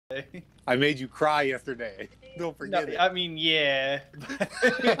I made you cry yesterday. Don't forget it. I mean, yeah.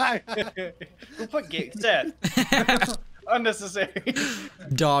 Who put gay? Seth. Unnecessary.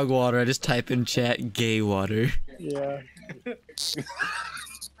 Dog water. I just type in chat gay water. Yeah.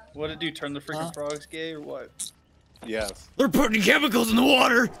 What did it do? Turn the freaking frogs gay or what? Yes. They're putting chemicals in the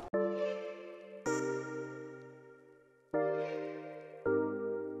water.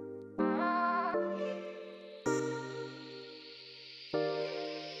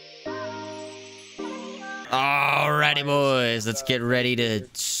 Alrighty, boys. Let's get ready to...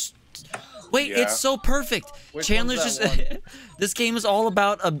 Wait, Yeah. it's so perfect. Which Chandler's one's just... that This game is all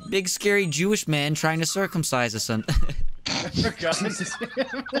about a big, scary Jewish man trying to circumcise his son.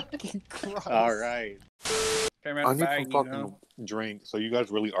 All right. I need Bag, some fucking drink, so you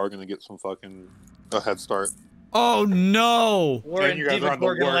guys really are gonna get some fucking a head start. Oh, no. We're And you guys are on the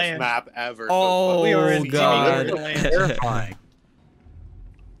worst Demogorgon land. map ever. Oh, we were in God. Demogorgon land. Terrifying.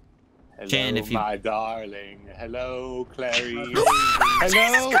 Hello, Chan, if you- my darling. Hello, Clary. Hello.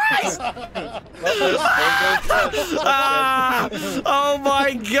 Ah! Oh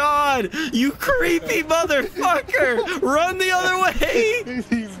my God! You creepy motherfucker! Run the other way!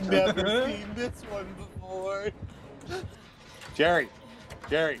 He's never seen this one before. Jerry.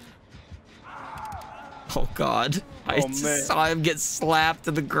 Oh God! I Oh, man. saw him get slapped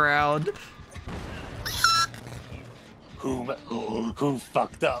to the ground. Who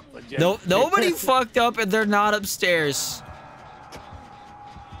fucked up? No, nobody fucked up, and they're not upstairs.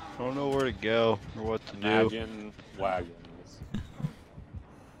 I don't know where to go or what to do. Imagine wagons.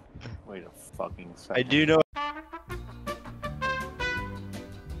 Wait a fucking second. I do know.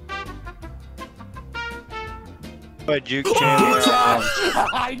 I juke Chandler.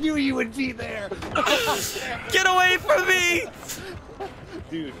 I knew you would be there. Get away from me!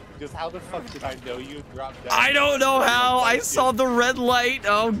 Dude, just how the fuck did I know you would drop down? I don't know how. I saw the red light.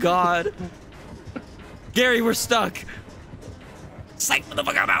 Oh God. Gary, we're stuck. Psych,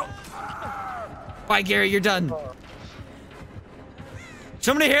 motherfucker, I'm out. Bye, Gary, you're done.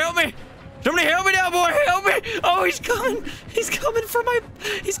 Somebody help me! Somebody help me now, boy! Help me! Oh, he's coming! He's coming for my...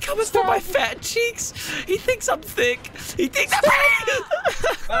 He's coming for my fat cheeks! He thinks I'm thick! He thinks I'm pretty!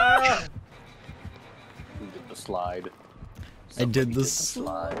 Who did the slide? I did the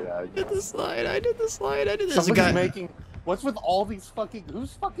slide. I did the slide. I did the slide. I did this. Somebody's making... What's with all these fucking...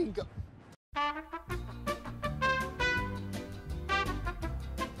 Who's fucking...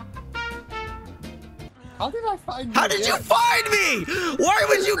 How did I find you? How did you find me? Why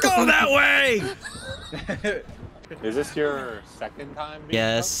would you go that way? Is this your second time? being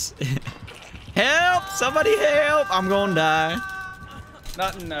Yes. Help! Somebody help! I'm gonna die.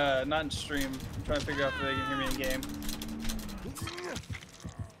 Not in stream. I'm trying to figure out if they can hear me in game.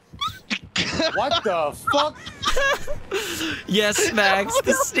 up? What the fuck? Yes, Max,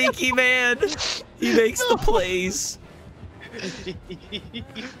 the sneaky man. He makes the plays.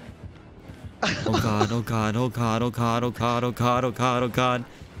 Oh God, oh God, oh God, oh God, oh God, oh God, oh God, oh God.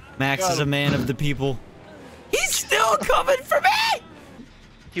 Max is a man of the people. He's still coming for me!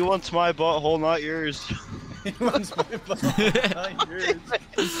 He wants my butthole, not yours. He wants my butthole, not yours.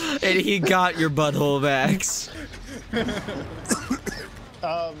 And he got your butthole, Max. Goodbye,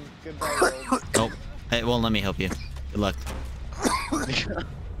 Lord. Nope. It won't let me help you. Good luck.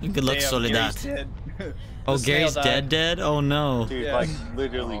 Good luck, Damn, Soledad. Gary's dead. Oh, The Gary's snail dead, died. dead? Oh no. Dude, Yeah. like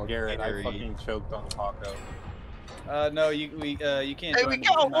literally, Oh, Garrett, I Gary. fucking choked on taco. No, you can't. Hey, join we the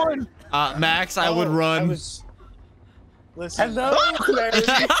got tonight. one! Max, I would run. Listen. Hello, Clary.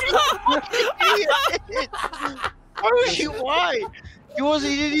 Why? He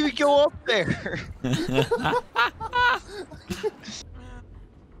didn't even go up there.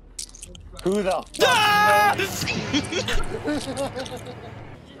 Who the fuck? Ah!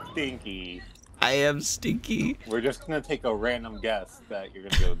 Stinky. I am stinky. We're just gonna take a random guess that you're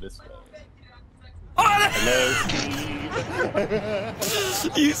gonna go this way. Oh, Hello,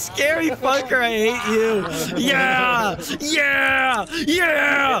 Steve. you scary fucker, I hate you. Yeah! Yeah!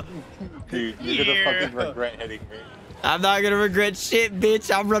 Yeah! Dude, you're gonna fucking regret hitting me. I'm not gonna regret shit,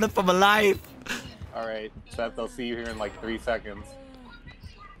 bitch. I'm running for my life. Alright, Seth, I'll see you here in like 3 seconds.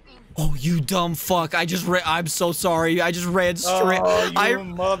 Oh, you dumb fuck. I'm so sorry. I just ran straight. Oh, you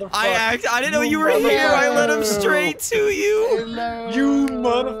motherfucker. I didn't know you were here. I led him straight to you. Hello. You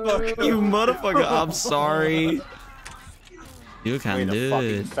motherfucker. You motherfucker. I'm sorry. You Wait can a do fucking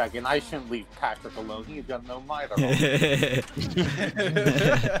it. second. I shouldn't leave Patrick alone. He's got no mind.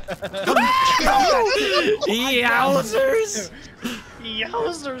 Yowzers.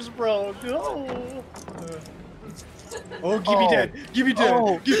 Yowzers, bro. No. Oh, give me dead. Give me dead.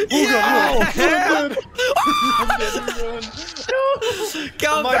 Oh.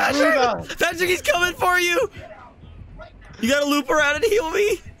 Go, My Patrick! Buddha. Patrick, he's coming for you! You gotta loop around and heal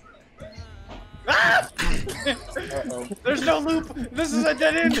me! There's no loop. This is a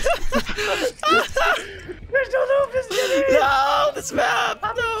dead end. There's no loop. This is a dead end. No! This map!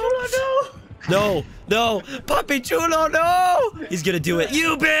 No! No! Puppy Chulo, no! He's gonna do it.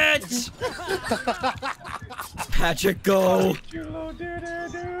 You bitch! Patrick, go!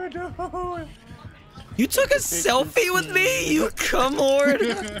 You took a selfie with me, you cumlord!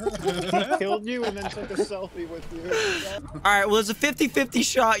 He killed you and then took a selfie with you. Alright, well, there's a 50-50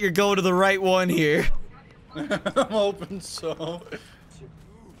 shot you're going to the right one here. I'm hoping so.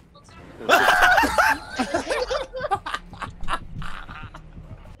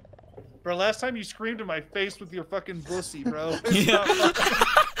 Bro, last time you screamed in my face with your fucking pussy, bro. Yeah.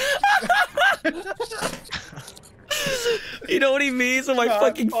 You know what he means? When my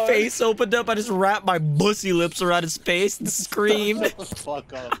fucking face opened up, I just wrapped my bussy lips around his face and screamed. Shut the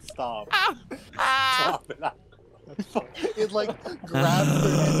fuck up. Stop. Stop it. It like grabs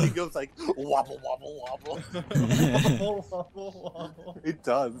her and it goes like wobble, wobble, wobble. Wobble, wobble, wobble. It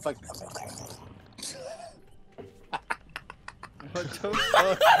does. It's like. What the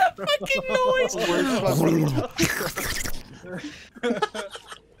fuck? Fucking noise!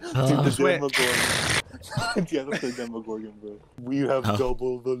 Dude, the Demogorgon. The other thing, Demogorgon, bro. We have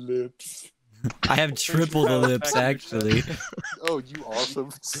double the lips. I have triple the lips, actually. Oh, you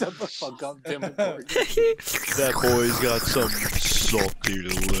awesome. Shut the fuck up, Demogorgon. That boy's got some salty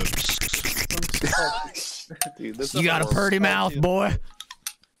lips. Dude, this You got a purty mouth, boy.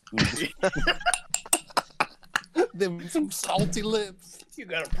 Them some salty lips. You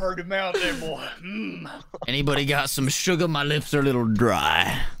got a purty mouth there, boy. Anybody got some sugar? My lips are a little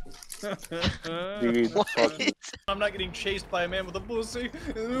dry. Dude, fucking. I'm not getting chased by a man with a pussy.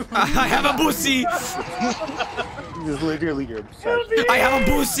 I have a pussy. This is literally your obsession. I have a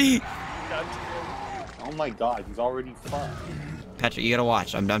pussy. Oh my god, he's already fucked. Patrick, you gotta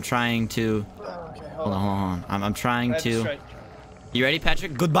watch. I'm trying to. Okay, Hold on. I'm trying That's to. right. You ready,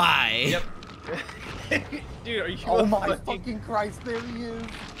 Patrick? Goodbye. Yep. Dude, are you Oh my fucking Christ, there he is.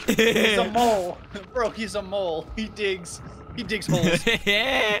 He's a mole. Bro, he's a mole. He digs holes.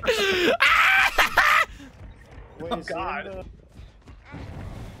 Wait, Oh god.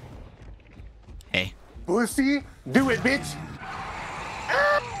 Hey. Pussy, do it, bitch.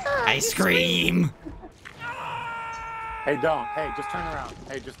 Ice cream. Hey, don't. Hey, just turn around.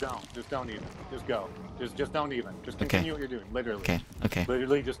 Hey, just don't. Just don't even. Just go. Just don't even. Just continue what you're doing. Literally. Okay.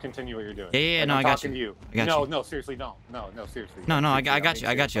 Literally, just continue what you're doing. Yeah, like, no, I'm I got talking you. to you. I got no, you. no, seriously, don't. No, seriously. No, I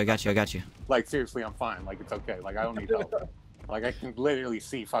Seriously, got you. Like, seriously, I'm fine. Like, it's okay. Like, I don't need help. Like, I can literally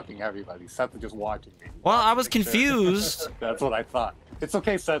see fucking everybody. Seth is just watching me. Well, I was confused. That's what I thought. It's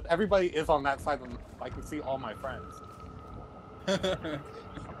okay, Seth. Everybody is on that side. I can see all my friends.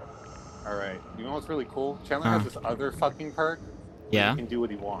 Alright. You know what's really cool? Chandler has this other fucking perk. Yeah. He can do what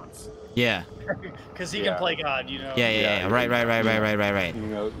he wants. Yeah. Because he can play God, you know. Yeah. Right. You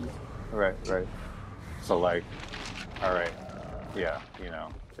know, right. So like, all right, yeah, you know,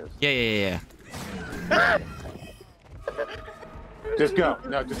 just Yeah. just go.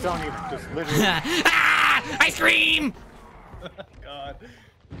 No, just don't even. Just literally. Ice cream. God.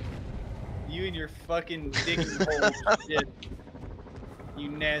 You and your fucking digging hole shit. You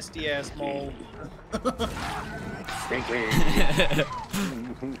nasty ass mole. Stinky.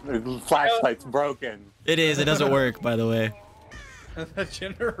 The flashlight's broken. It is. It doesn't work, by the way. The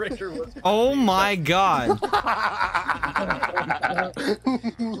generator was. Oh my god.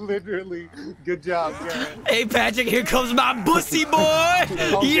 Literally. Good job, Garrett. Hey, Patrick, here comes my bussy boy.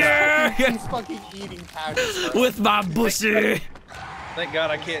 Oh, Yeah. He's fucking eating patties. With my bussy. Thank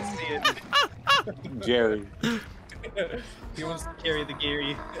God I can't see it. Jerry. He wants to carry the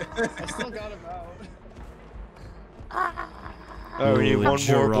Gary. I still got him out. Oh, we need one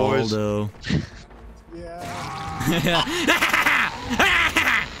more, boys. Yeah.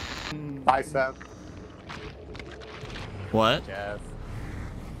 Bye, Seth. What? Yes.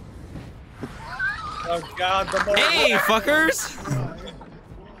 Oh God, the mole. Hey, fuckers.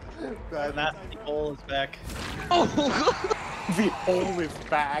 The nasty hole is back. The hole is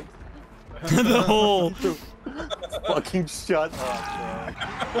back. The hole. Fucking shut up,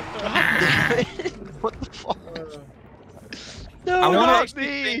 What the fuck?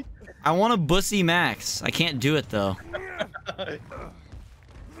 I want a bussy max. I can't do it though.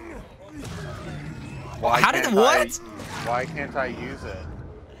 Why can't I use it?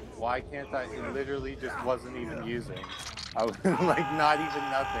 Why can't I? It literally just wasn't even using. I was like, not even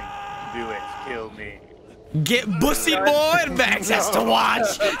nothing. Do it. Kill me. Get bussy, boy, and Max has to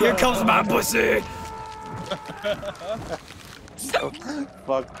watch. Here comes my bussy. So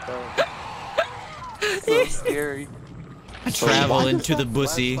fucked up. So scary. I travel into the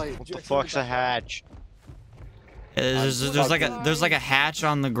bussy. What the fuck's a hatch? There's like a hatch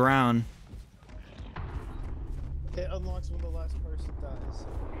on the ground. It unlocks when the last person dies.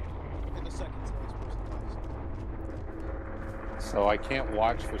 In a second, the last person dies. So I can't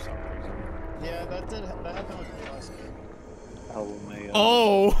watch for some reason. Yeah, that happened with the last game. LMAO.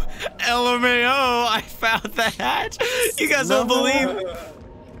 Oh, LMAO! I found the hatch. You guys won't believe.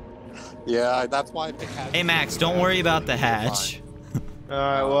 Yeah, that's why the hatch. Hey Max, don't worry about the hatch.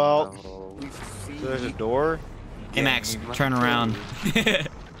 Alright, well, We see. there's a door. Hey Max, turn around.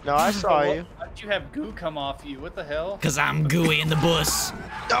 No, I saw you. Why did you have goo come off you? What the hell? Cause I'm gooey in the bus.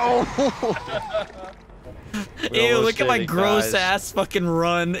 No! Ew, look at my gross ass fucking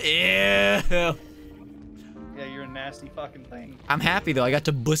run. Ew. Yeah, you're a nasty fucking thing. I'm happy though, I got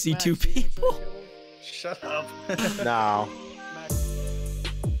to bussy Max, 2 are you gonna try to people. kill him? Shut up. No.